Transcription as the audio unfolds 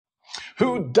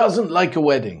Who doesn't like a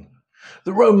wedding?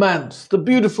 The romance, the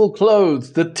beautiful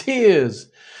clothes, the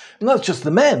tears. And that's just the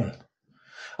men.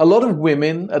 A lot of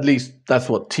women, at least that's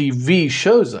what TV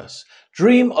shows us,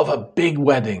 dream of a big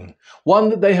wedding, one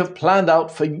that they have planned out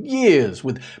for years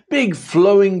with big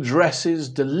flowing dresses,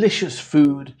 delicious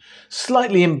food,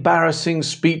 slightly embarrassing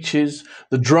speeches,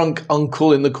 the drunk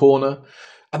uncle in the corner,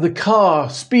 and the car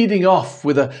speeding off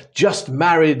with a "just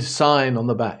married" sign on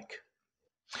the back.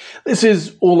 This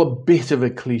is all a bit of a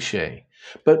cliche,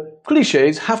 but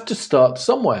cliches have to start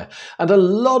somewhere, and a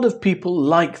lot of people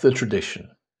like the tradition.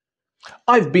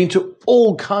 I've been to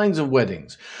all kinds of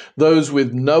weddings, those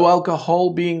with no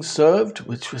alcohol being served,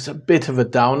 which was a bit of a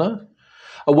downer,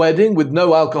 a wedding with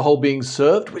no alcohol being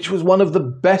served, which was one of the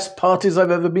best parties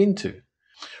I've ever been to,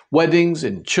 weddings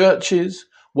in churches,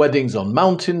 weddings on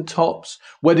mountain tops,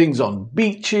 weddings on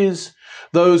beaches,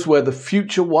 those where the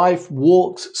future wife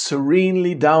walks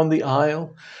serenely down the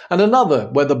aisle, and another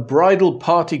where the bridal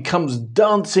party comes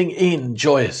dancing in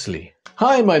joyously.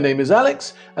 Hi, my name is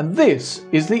Alex, and this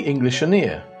is the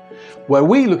Englishoneer, where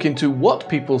we look into what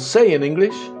people say in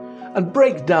English and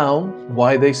break down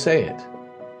why they say it.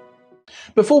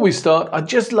 Before we start, I'd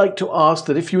just like to ask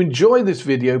that if you enjoy this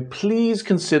video, please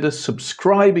consider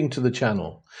subscribing to the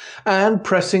channel and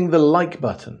pressing the like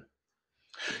button.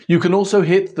 You can also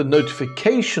hit the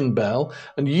notification bell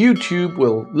and YouTube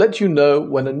will let you know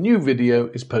when a new video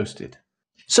is posted.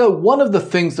 So one of the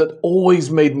things that always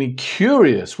made me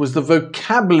curious was the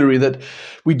vocabulary that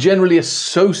we generally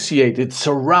associate. It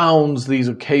surrounds these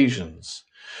occasions.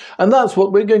 And that's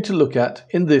what we're going to look at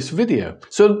in this video.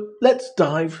 So let's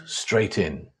dive straight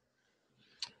in.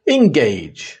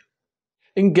 Engage.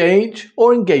 Engage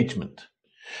or engagement.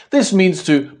 This means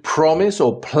to promise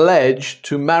or pledge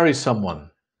to marry someone.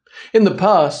 In the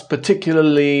past,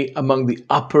 particularly among the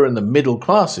upper and the middle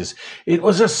classes, it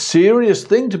was a serious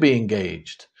thing to be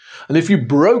engaged. And if you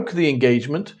broke the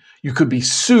engagement, you could be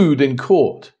sued in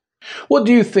court. What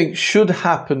do you think should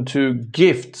happen to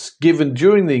gifts given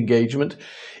during the engagement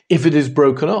if it is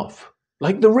broken off?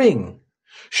 Like the ring.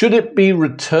 Should it be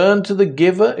returned to the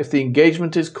giver if the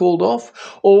engagement is called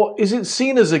off? Or is it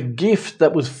seen as a gift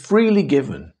that was freely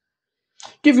given?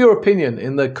 Give your opinion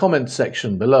in the comment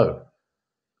section below.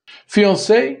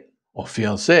 Fiancé or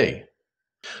fiancée.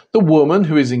 The woman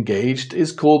who is engaged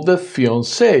is called the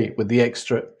fiancé with the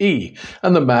extra E,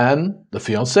 and the man the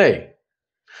fiancé.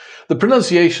 The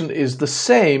pronunciation is the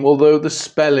same, although the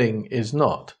spelling is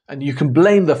not, and you can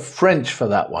blame the French for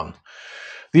that one.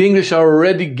 The English are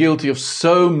already guilty of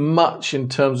so much in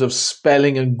terms of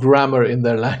spelling and grammar in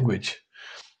their language.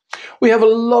 We have a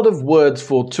lot of words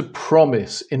for to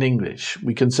promise in English.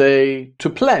 We can say to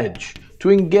pledge,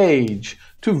 to engage,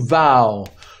 to vow,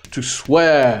 to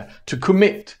swear, to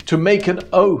commit, to make an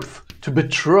oath, to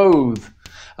betroth,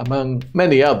 among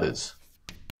many others.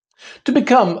 To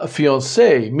become a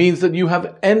fiancé means that you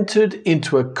have entered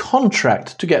into a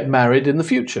contract to get married in the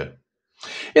future.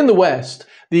 In the West,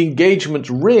 the engagement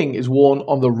ring is worn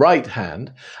on the right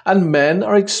hand, and men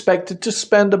are expected to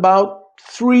spend about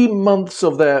 3 months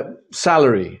of their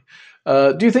salary.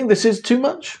 Do you think this is too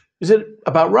much? Is it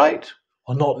about right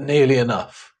or not nearly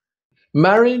enough?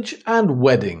 Marriage and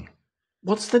wedding.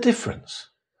 What's the difference?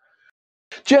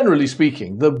 Generally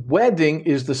speaking, the wedding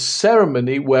is the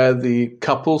ceremony where the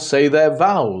couple say their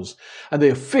vows and they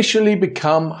officially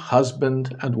become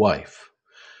husband and wife.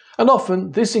 And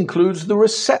often this includes the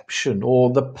reception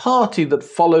or the party that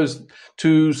follows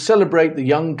to celebrate the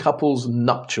young couple's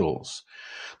nuptials.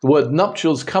 The word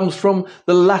nuptials comes from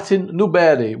the Latin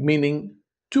nubere, meaning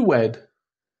to wed.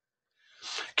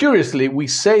 Curiously, we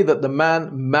say that the man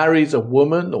marries a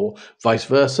woman or vice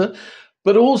versa,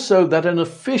 but also that an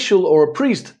official or a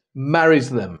priest marries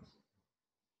them.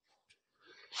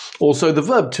 Also, the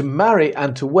verb to marry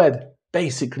and to wed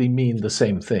basically mean the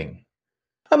same thing.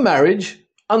 A marriage,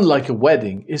 unlike a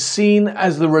wedding, is seen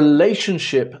as the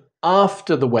relationship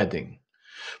after the wedding.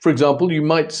 For example, you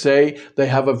might say they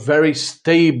have a very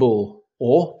stable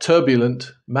or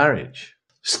turbulent marriage.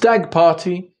 Stag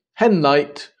party, hen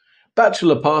night,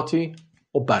 bachelor party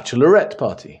or bachelorette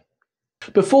party.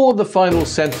 Before the final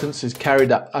sentence is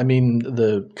carried out,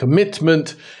 the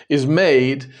commitment is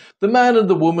made, the man and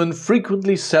the woman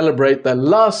frequently celebrate their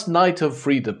last night of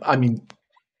freedom.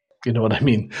 You know what I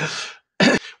mean?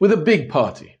 With a big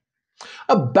party.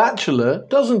 A bachelor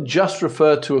doesn't just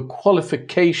refer to a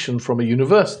qualification from a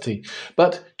university,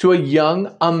 but to a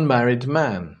young unmarried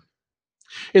man.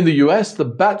 In the US, the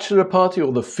bachelor party,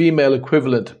 or the female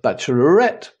equivalent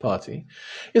bachelorette party,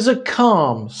 is a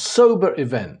calm, sober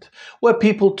event where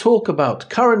people talk about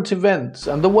current events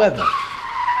and the weather.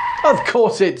 Of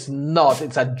course it's not.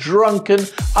 It's a drunken,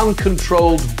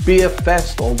 uncontrolled beer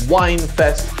fest or wine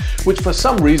fest, which for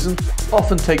some reason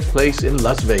often takes place in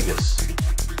Las Vegas.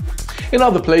 In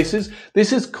other places,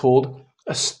 this is called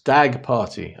a stag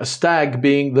party, a stag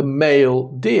being the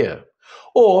male deer,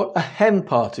 or a hen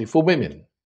party for women.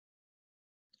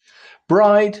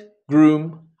 Bride,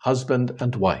 groom, husband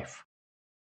and wife.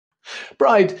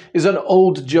 Bride is an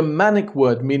old Germanic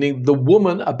word meaning the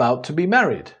woman about to be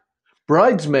married.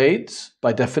 Bridesmaids,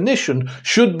 by definition,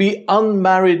 should be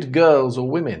unmarried girls or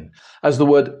women, as the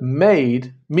word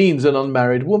maid means an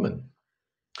unmarried woman.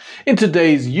 In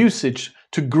today's usage,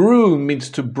 to groom means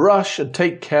to brush and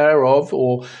take care of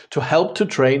or to help to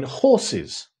train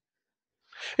horses.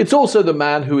 It's also the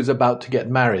man who is about to get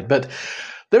married, but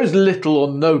there is little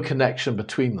or no connection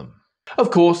between them.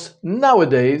 Of course,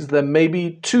 nowadays there may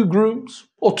be 2 grooms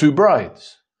or 2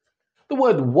 brides. The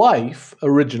word wife,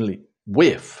 originally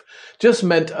whiff, just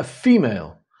meant a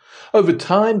female. Over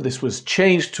time, this was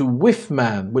changed to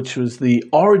whiffman, which was the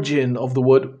origin of the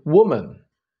word woman.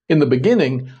 In the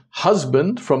beginning,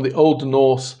 husband, from the Old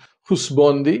Norse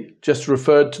husbondi, just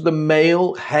referred to the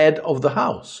male head of the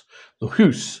house, the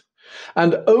hus,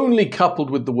 and only coupled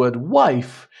with the word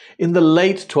wife in the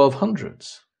late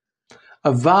 1200s.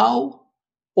 A vow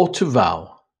or to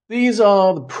vow. These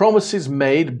are the promises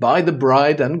made by the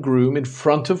bride and groom in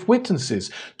front of witnesses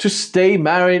to stay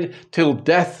married till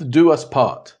death do us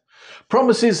part.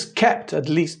 Promises kept at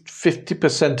least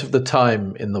 50% of the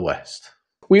time in the West.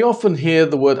 We often hear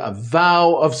the word a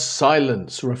vow of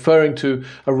silence, referring to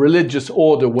a religious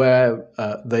order where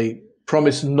they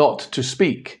promise not to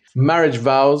speak. Marriage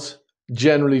vows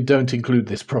generally don't include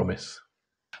this promise.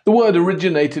 The word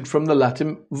originated from the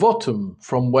Latin votum,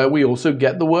 from where we also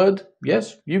get the word,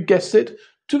 yes, you guessed it,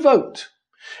 to vote.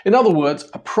 In other words,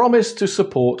 a promise to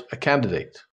support a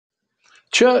candidate.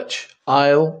 Church,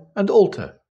 aisle, and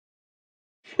altar.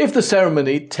 If the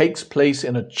ceremony takes place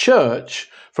in a church,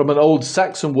 from an old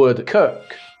Saxon word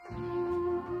kirk,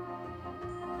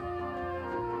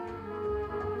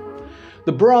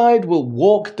 the bride will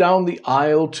walk down the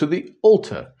aisle to the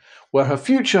altar, where her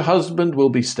future husband will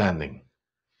be standing,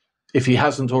 if he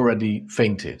hasn't already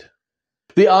fainted.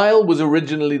 The aisle was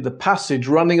originally the passage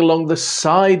running along the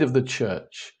side of the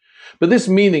church, but this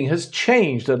meaning has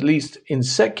changed, at least in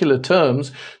secular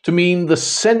terms, to mean the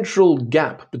central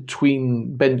gap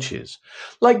between benches,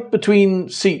 like between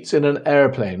seats in an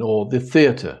airplane or the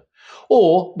theatre,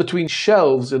 or between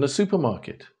shelves in a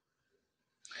supermarket.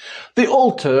 The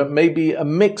altar may be a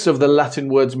mix of the Latin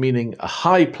words meaning a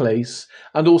high place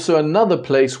and also another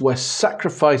place where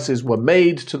sacrifices were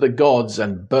made to the gods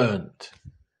and burnt.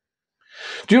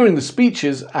 During the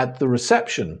speeches at the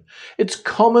reception, it's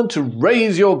common to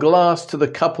raise your glass to the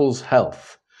couple's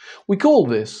health. We call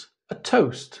this a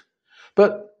toast.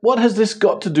 But what has this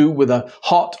got to do with a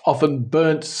hot, often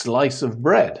burnt slice of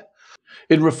bread?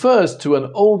 It refers to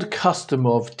an old custom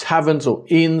of taverns or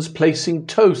inns placing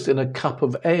toast in a cup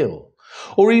of ale,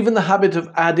 or even the habit of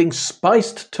adding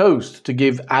spiced toast to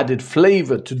give added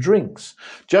flavour to drinks,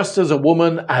 just as a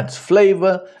woman adds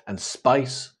flavour and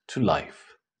spice to life.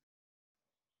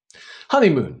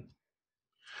 Honeymoon.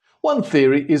 One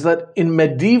theory is that in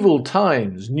medieval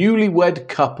times, newlywed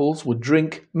couples would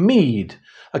drink mead,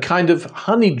 a kind of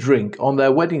honey drink, on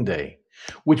their wedding day,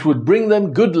 which would bring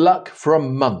them good luck for a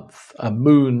month, a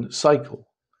moon cycle.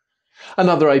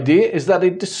 Another idea is that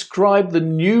it described the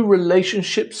new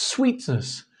relationship's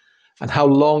sweetness and how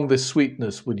long this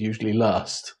sweetness would usually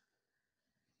last.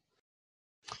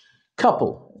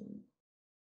 Couple.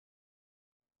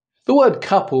 The word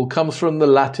couple comes from the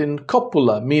Latin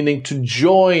copula, meaning to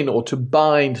join or to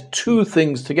bind 2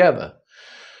 things together.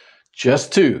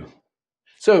 Just 2.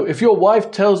 So if your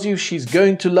wife tells you she's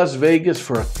going to Las Vegas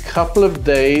for a couple of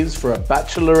days for a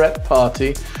bachelorette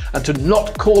party and to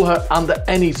not call her under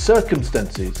any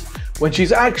circumstances, when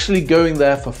she's actually going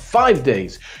there for 5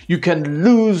 days, you can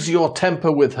lose your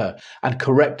temper with her and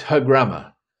correct her grammar.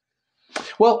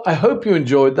 Well, I hope you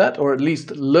enjoyed that, or at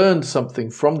least learned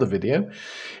something from the video.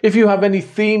 If you have any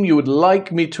theme you would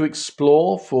like me to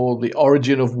explore for the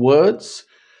origin of words,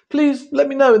 please let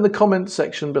me know in the comments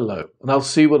section below, and I'll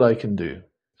see what I can do.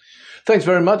 Thanks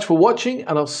very much for watching,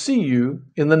 and I'll see you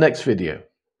in the next video.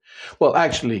 Well,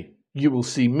 actually, you will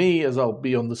see me as I'll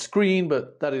be on the screen,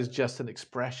 but that is just an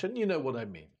expression. You know what I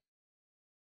mean.